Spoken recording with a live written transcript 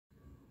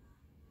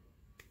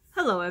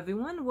Hello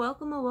everyone,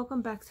 welcome or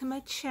welcome back to my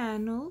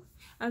channel.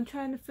 I'm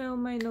trying to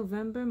film my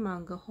November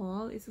manga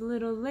haul. It's a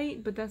little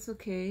late, but that's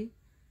okay.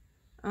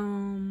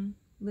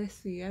 Let's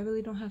see, I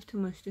really don't have too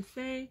much to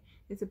say.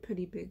 It's a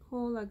pretty big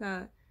haul. I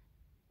got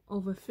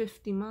over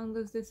 50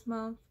 mangas this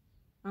month.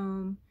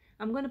 I'm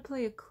gonna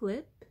play a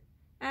clip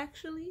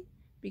actually,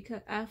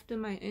 because after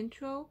my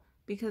intro,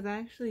 because I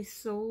actually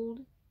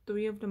sold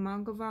 3 of the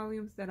manga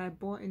volumes that I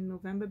bought in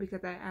November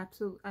because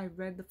I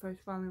read the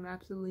first volume,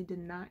 absolutely did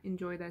not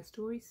enjoy that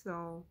story.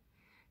 So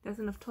that's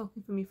enough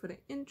talking for me for the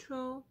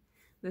intro.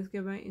 Let's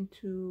get right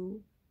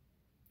into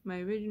my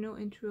original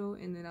intro,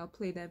 and then I'll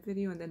play that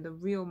video, and then the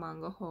real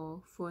manga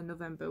haul for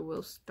November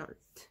will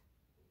start.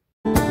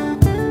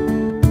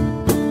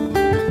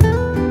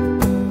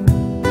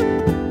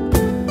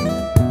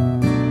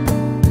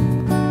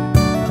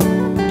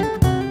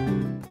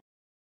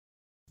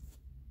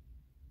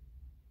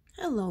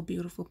 Hello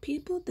beautiful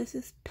people, this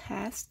is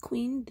past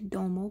Queen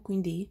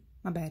D,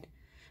 my bad,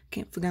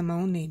 can't forget my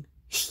own name.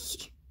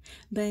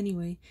 But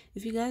anyway,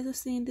 if you guys are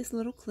seeing this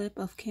little clip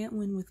of Can't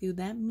Win With You,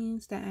 that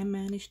means that I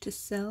managed to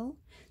sell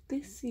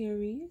this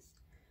series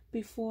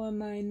before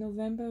my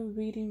November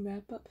reading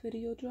wrap-up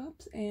video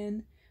drops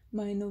and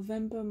my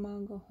November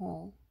manga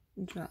haul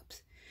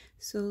drops.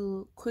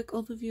 So, quick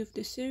overview of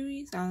the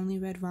series. I only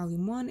read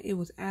volume 1. It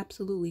was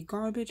absolutely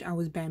garbage. I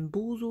was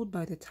bamboozled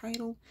by the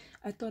title.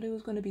 I thought it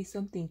was going to be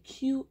something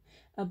cute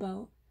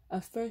about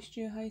a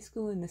first-year high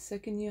school and a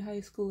second-year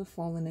high schooler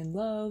falling in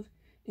love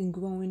and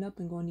growing up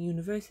and going to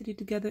university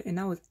together, and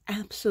I was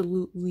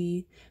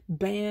absolutely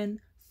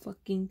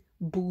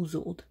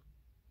fucking-boozled.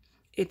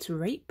 It's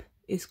rape,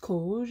 it's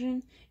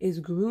coercion, it's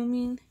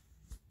grooming,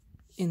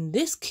 and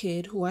this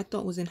kid, who I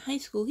thought was in high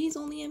school, he's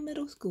only in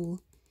middle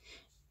school.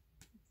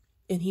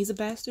 And he's a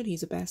bastard,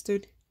 he's a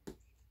bastard,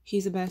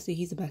 he's a bastard,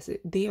 he's a bastard.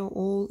 They are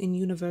all in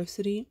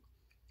university,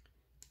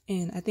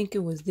 and I think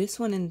it was this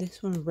one and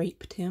this one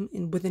raped him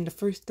within the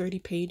first 30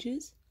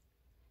 pages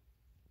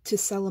to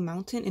sell a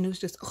mountain, and it was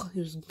just, it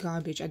was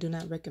garbage. I do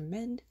not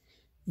recommend.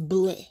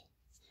 Bleh.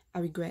 I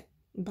regret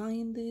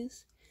buying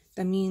this.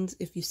 That means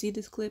if you see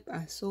this clip,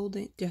 I sold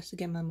it just to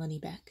get my money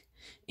back.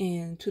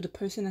 And to the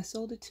person I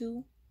sold it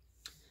to,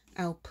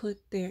 I'll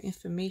put their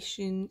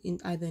information in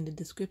either in the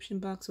description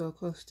box or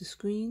across the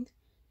screen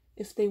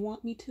if they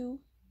want me to.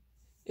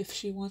 If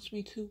she wants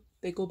me to.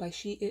 They go by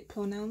she, it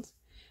pronouns.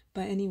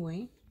 But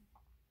anyway,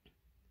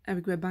 I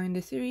regret buying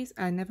this series.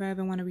 I never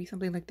ever want to read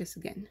something like this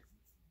again.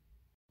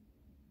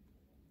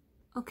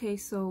 Okay,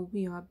 so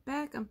we are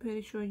back. I'm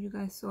pretty sure you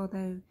guys saw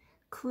that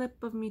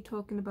clip of me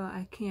talking about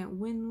I Can't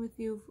Win With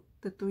You,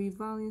 the 3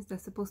 volumes.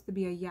 That's supposed to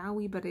be a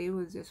yaoi, but it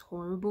was just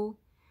horrible.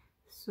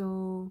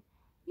 So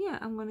yeah,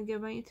 I'm gonna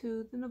get right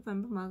into the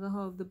November manga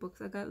haul of the books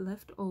I got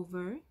left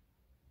over.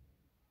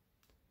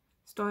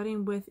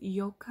 Starting with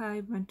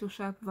Yokai Rental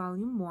Shop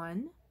Volume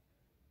 1,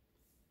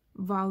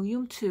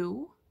 Volume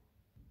 2,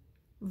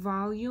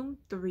 Volume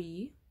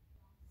 3,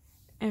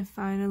 and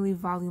finally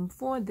Volume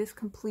 4. This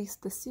completes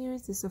the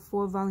series. This is a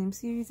 4-volume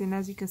series, and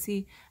as you can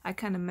see, I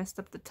kind of messed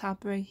up the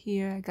top right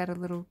here. I got a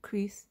little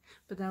crease,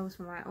 but that was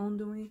for my own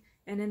doing.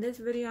 And in this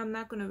video, I'm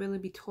not going to really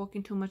be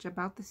talking too much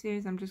about the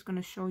series. I'm just going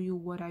to show you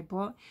what I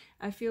bought.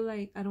 I feel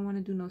like I don't want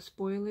to do no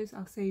spoilers.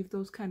 I'll save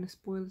those kind of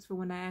spoilers for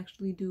when I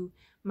actually do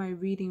my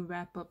reading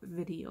wrap-up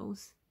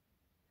videos.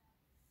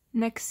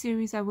 Next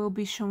series I will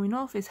be showing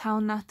off is How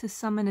Not to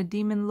Summon a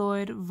Demon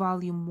Lord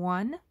Volume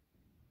 1,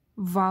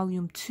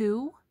 Volume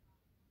 2,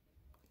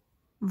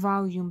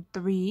 Volume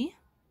 3,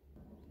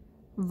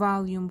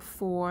 Volume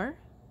 4,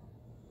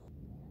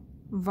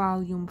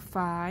 Volume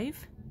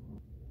 5,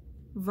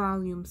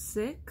 Volume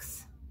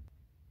 6,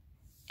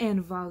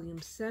 and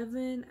Volume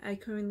 7. I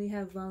currently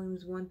have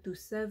Volumes 1 through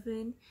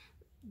 7.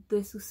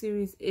 This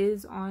series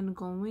is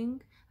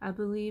ongoing. I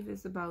believe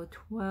it's about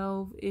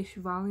 12-ish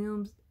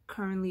volumes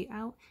currently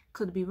out.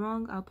 Could be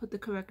wrong. I'll put the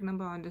correct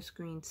number on the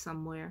screen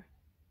somewhere.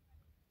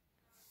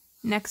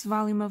 Next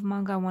volume of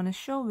manga I want to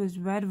show is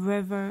Red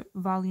River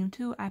Volume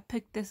 2. I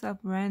picked this up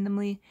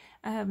randomly.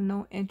 I have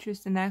no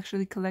interest in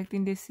actually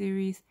collecting this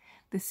series.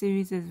 The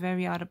series is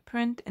very out of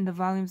print, and the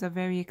volumes are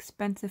very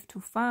expensive to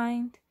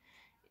find,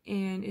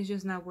 and it's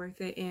just not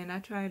worth it. And I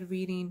tried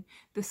reading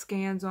the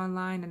scans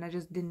online, and I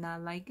just did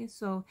not like it.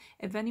 So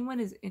if anyone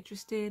is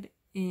interested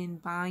in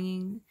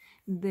buying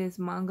this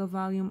manga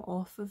volume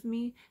off of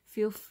me,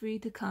 feel free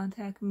to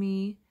contact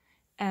me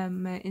at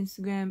my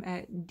Instagram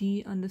at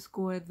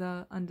d_the_weeb.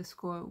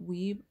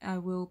 I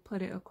will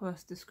put it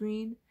across the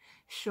screen,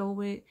 show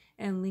it,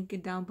 and link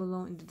it down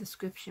below in the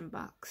description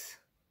box.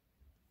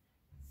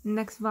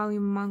 Next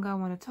volume of manga I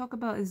want to talk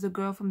about is The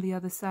Girl from the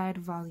Other Side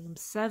Volume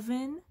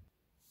 7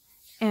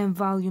 and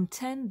Volume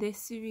 10. This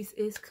series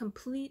is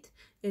complete.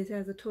 It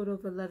has a total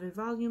of 11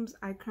 volumes.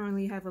 I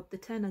currently have up to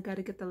 10. I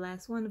gotta get the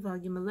last one,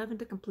 Volume 11,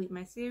 to complete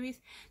my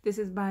series. This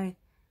is by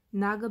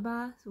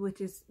Nagaba,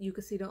 which is, you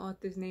can see the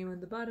author's name on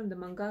the bottom, the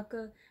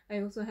mangaka. I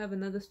also have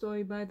another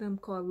story by them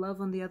called Love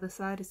on the Other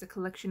Side. It's a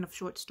collection of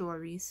short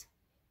stories.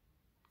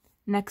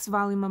 Next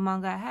volume of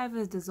manga I have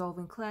is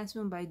Dissolving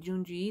Classroom by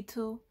Junji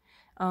Ito.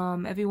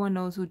 Everyone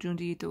knows who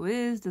Junji Ito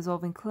is.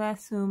 Dissolving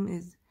Classroom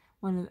is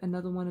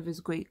another one of his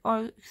great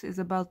arcs. Is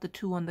about the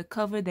two on the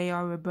cover. They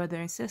are a brother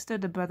and sister.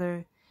 The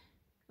brother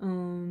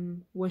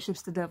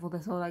worships the devil.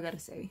 That's all I gotta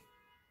say.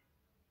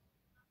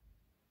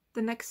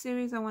 The next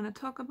series I want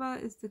to talk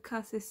about is the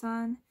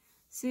Kase-san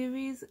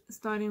series,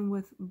 starting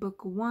with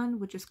book 1,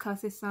 which is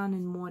Kase-san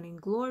in Morning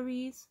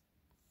Glories.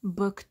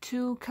 Book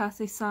 2,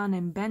 Kase-san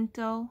in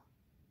Bento.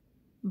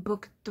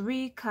 Book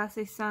 3,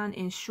 Kase-san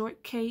in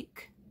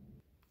Shortcake.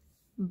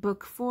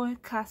 Book 4,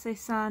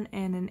 Kase-san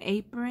and an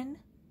Apron.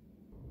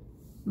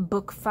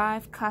 Book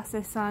 5,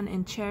 Kase-san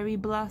in Cherry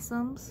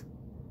Blossoms.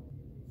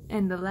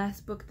 And the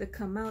last book to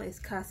come out is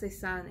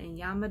Kase-san in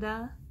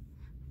Yamada,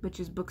 which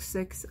is book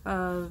 6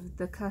 of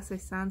the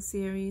Kase-san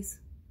series.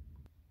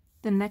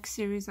 The next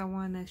series I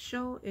want to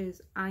show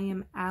is I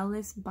Am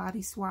Alice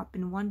Body Swap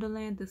in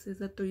Wonderland. This is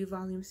a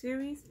 3-volume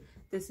series.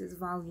 This is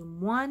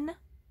volume 1.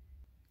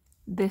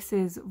 This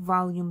is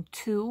volume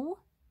 2.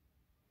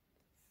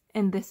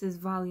 And this is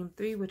volume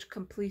 3, which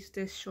completes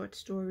this short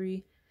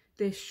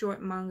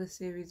manga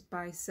series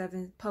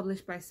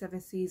published by 7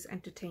 Seas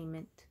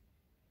Entertainment.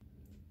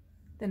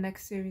 The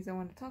next series I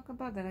want to talk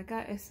about that I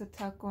got is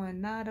Satako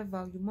and Nada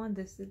Volume 1.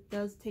 This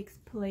does take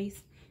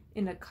place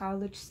in a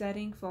college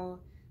setting for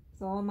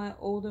all my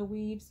older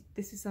weebs.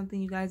 This is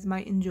something you guys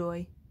might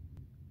enjoy.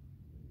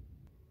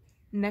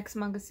 Next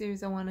manga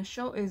series I want to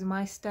show is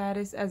My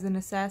Status as an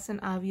Assassin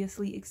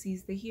Obviously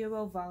Exceeds the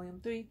Hero Volume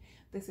 3.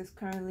 This is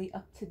currently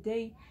up to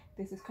date.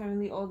 This is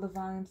currently all the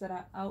volumes that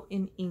are out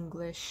in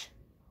English.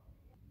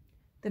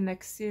 The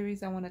next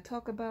series I want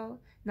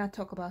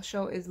to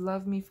show is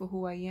Love Me for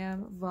Who I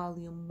Am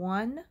Volume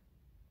 1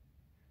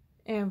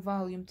 and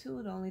Volume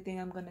 2. The only thing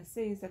I'm going to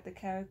say is that the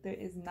character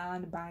is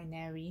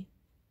non-binary.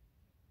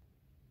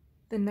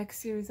 The next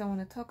series I want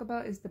to talk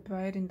about is The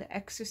Bride and the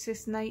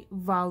Exorcist Night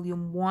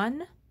Volume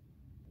 1,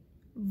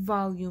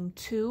 Volume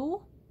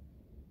 2,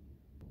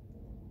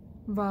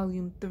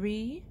 Volume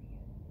 3,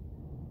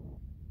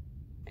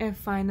 and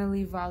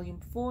finally Volume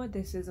 4.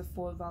 This is a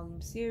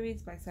 4-volume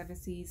series by 7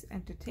 Seas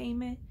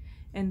Entertainment,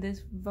 and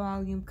this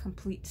volume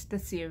completes the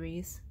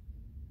series.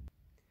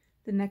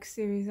 The next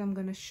series I'm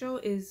going to show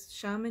is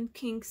Shaman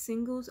King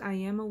Singles. I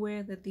am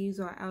aware that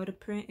these are out of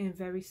print and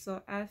very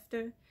sought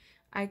after.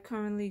 I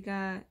currently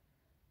got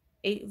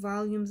 8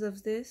 volumes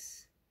of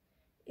this,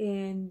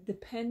 and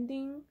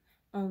depending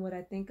on what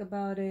I think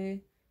about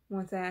it,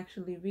 once I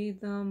actually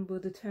read them, will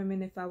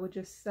determine if I would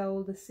just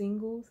sell the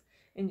singles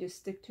and just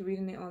stick to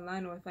reading it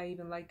online, or if I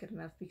even like it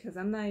enough, because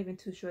I'm not even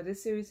too sure.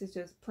 This series is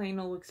just plain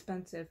old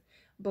expensive.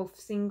 Both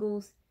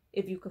singles,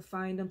 if you could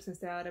find them since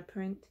they're out of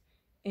print,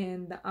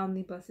 and the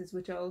omnibuses,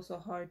 which are also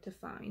hard to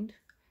find.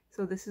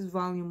 So this is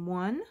volume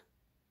 1.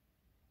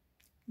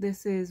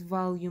 This is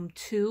volume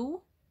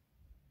 2.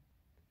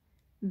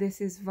 This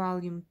is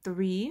volume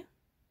 3.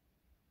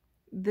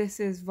 This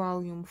is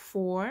volume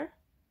 4.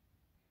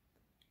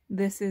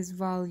 This is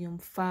volume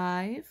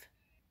 5.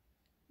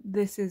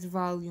 This is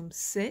volume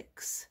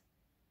 6.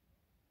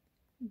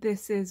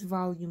 This is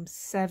volume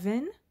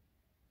 7.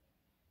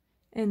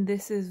 And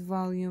this is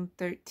volume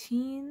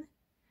 13.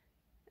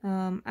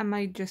 I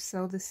might just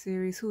sell this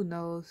series, who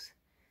knows.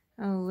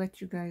 I'll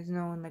let you guys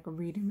know in like a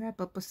reading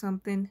wrap up or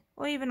something,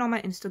 or even on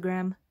my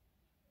Instagram.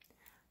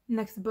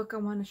 Next book I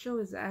want to show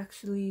is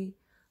actually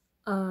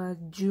a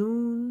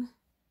June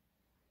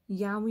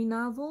yaoi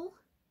novel,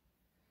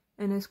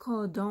 and it's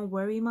called Don't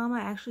Worry Mama.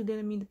 I actually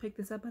didn't mean to pick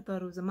this up. I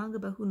thought it was a manga,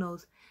 but who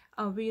knows.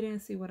 I'll read it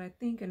and see what I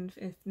think, and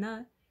if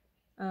not,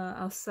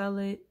 I'll sell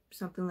it,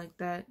 something like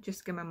that,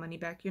 just get my money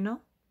back, you know.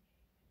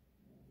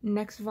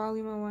 Next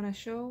volume I want to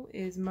show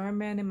is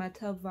Merman in My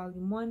Tub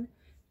Volume 1.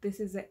 This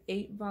is an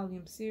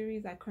 8-volume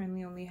series. I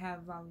currently only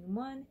have Volume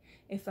 1.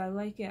 If I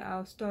like it,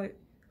 I'll start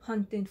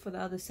hunting for the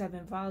other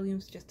 7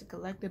 volumes just to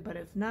collect it, but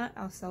if not,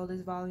 I'll sell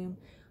this volume,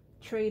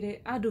 trade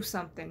it, I'll do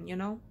something, you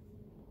know.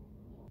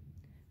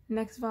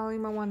 Next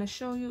volume I want to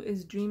show you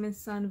is Dream &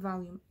 Sun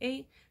Volume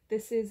 8.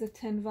 This is a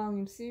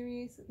 10-volume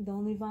series. The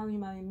only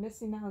volume I am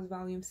missing now is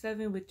Volume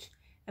 7, which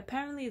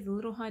apparently is a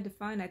little hard to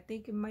find. I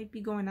think it might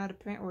be going out of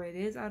print, or it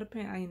is out of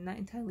print. I am not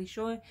entirely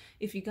sure.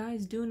 If you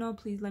guys do know,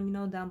 please let me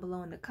know down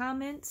below in the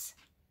comments.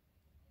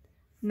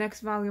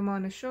 Next volume I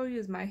want to show you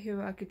is My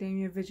Hero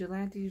Academia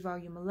Vigilantes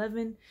Volume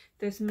 11.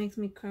 This makes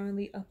me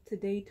currently up to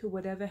date to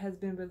whatever has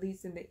been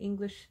released in the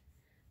English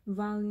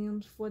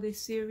volumes for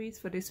this series,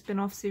 for this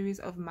spin-off series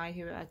of My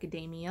Hero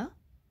Academia.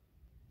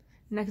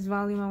 Next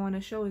volume I want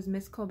to show is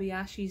Miss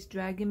Kobayashi's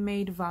Dragon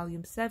Maid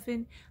Volume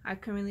 7. I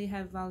currently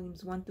have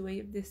volumes 1 through 8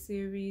 of this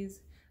series.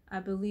 I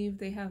believe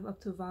they have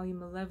up to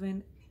volume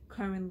 11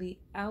 currently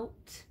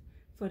out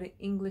for the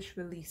English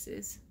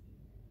releases.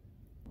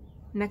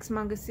 Next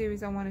manga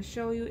series I want to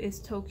show you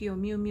is Tokyo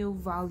Mew Mew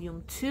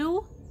Volume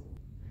 2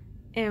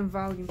 and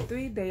Volume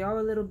 3. They are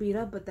a little beat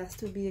up, but that's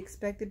to be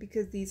expected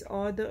because these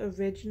are the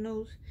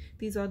originals.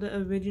 These are the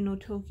original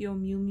Tokyo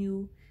Mew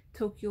Mew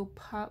Tokyo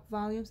Pop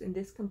volumes, and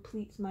this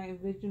completes my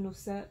original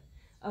set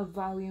of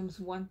volumes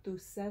 1 through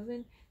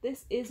 7.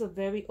 This is a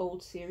very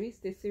old series.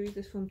 This series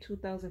is from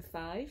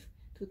 2005,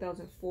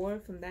 2004,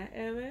 from that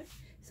era.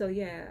 So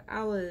yeah,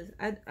 I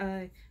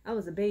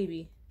was a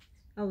baby.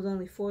 I was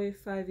only 4 or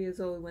 5 years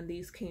old when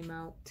these came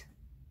out.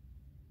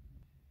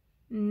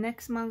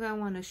 Next manga I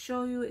want to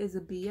show you is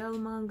a BL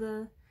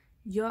manga,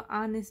 Your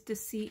Honest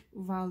Deceit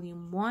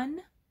Volume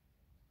 1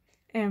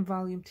 and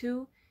Volume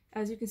 2.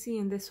 As you can see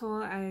in this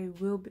haul,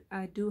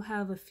 I do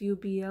have a few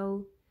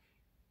BL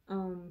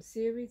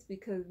series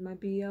because my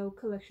BL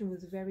collection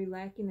was very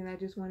lacking and I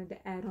just wanted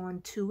to add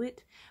on to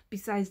it.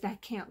 Besides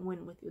that, Can't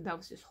Win With You, that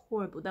was just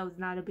horrible. That was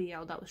not a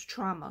BL, that was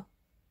trauma.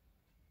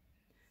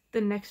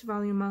 The next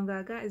volume manga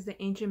I got is the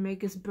Ancient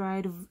Magus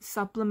Bride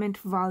Supplement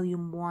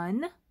Volume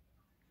 1.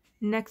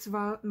 Next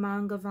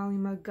manga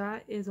volume I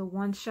got is a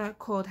one-shot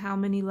called How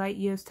Many Light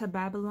Years to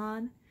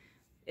Babylon.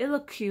 It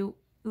looked cute.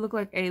 It looked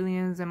like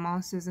aliens and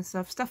monsters and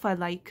stuff I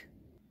like.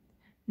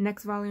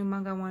 Next volume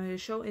manga I wanted to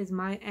show is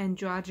My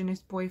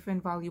Androgynous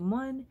Boyfriend Volume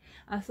 1.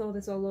 I saw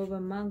this all over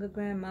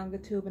Mangagram,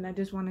 MangaTube, and I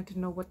just wanted to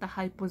know what the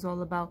hype was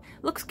all about.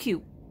 Looks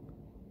cute.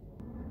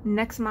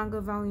 Next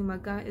manga volume I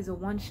got is a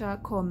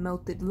one-shot called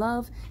Melted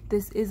Love.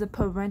 This is a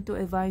parental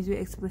advisory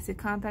explicit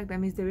content. That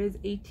means there is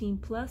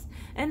 18+.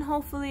 And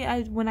hopefully,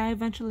 when I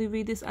eventually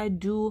read this, I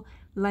do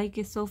like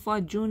it so far.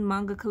 June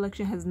manga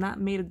collection has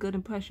not made a good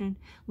impression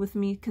with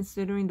me,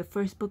 considering the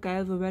first book I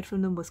ever read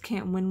from them was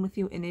Can't Win With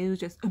You, and it was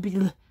just...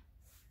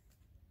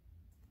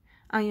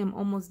 I am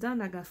almost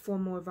done. I got 4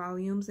 more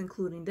volumes,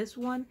 including this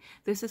one.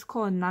 This is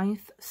called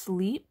Ninth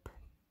Sleep.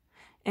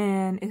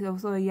 And it's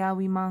also a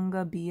yaoi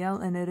manga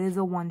BL, and it is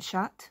a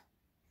one-shot.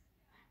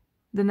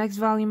 The next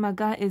volume I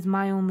got is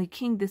My Only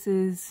King. This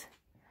is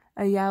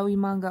a yaoi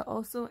manga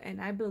also, and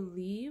I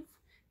believe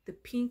the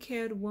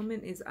pink-haired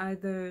woman is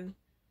either...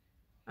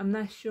 I'm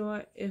not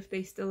sure if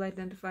they still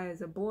identify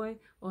as a boy,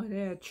 or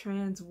they're a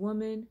trans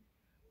woman,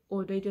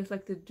 or they just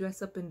like to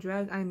dress up in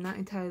drag. I'm not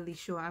entirely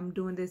sure. I'm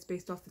doing this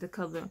based off of the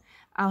cover.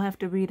 I'll have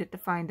to read it to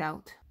find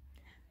out.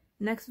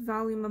 Next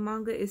volume of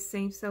manga is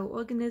Same Cell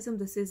Organism.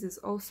 This is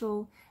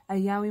also a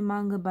yaoi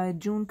manga by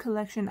June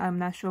collection. I'm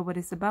not sure what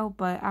it's about,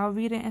 but I'll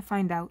read it and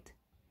find out.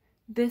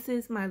 This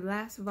is my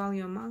last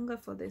volume of manga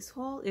for this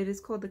haul. It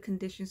is called The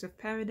Conditions of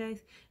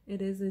Paradise.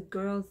 It is a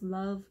girl's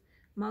love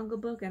manga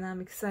book, and I'm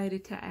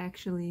excited to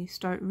actually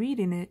start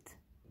reading it.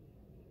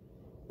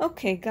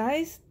 Okay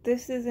guys,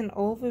 this is an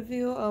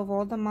overview of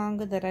all the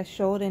manga that I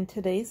showed in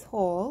today's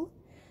haul.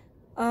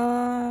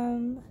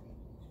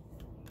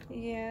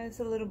 Yeah, it's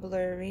a little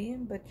blurry,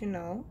 but you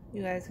know,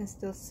 you guys can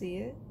still see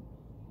it.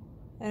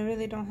 I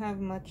really don't have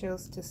much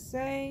else to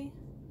say.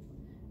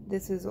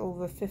 This is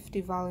over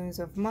 50 volumes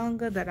of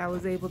manga that I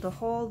was able to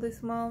haul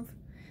this month.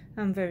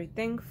 I'm very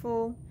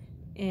thankful,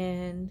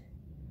 and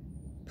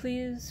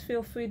please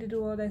feel free to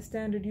do all that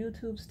standard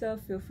YouTube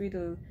stuff. Feel free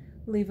to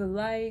leave a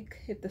like,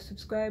 hit the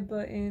subscribe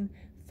button,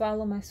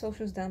 follow my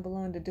socials down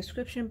below in the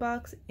description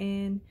box,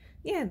 and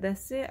yeah,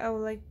 that's it.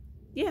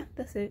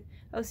 That's it.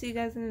 I'll see you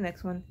guys in the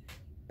next one.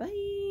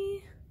 Bye.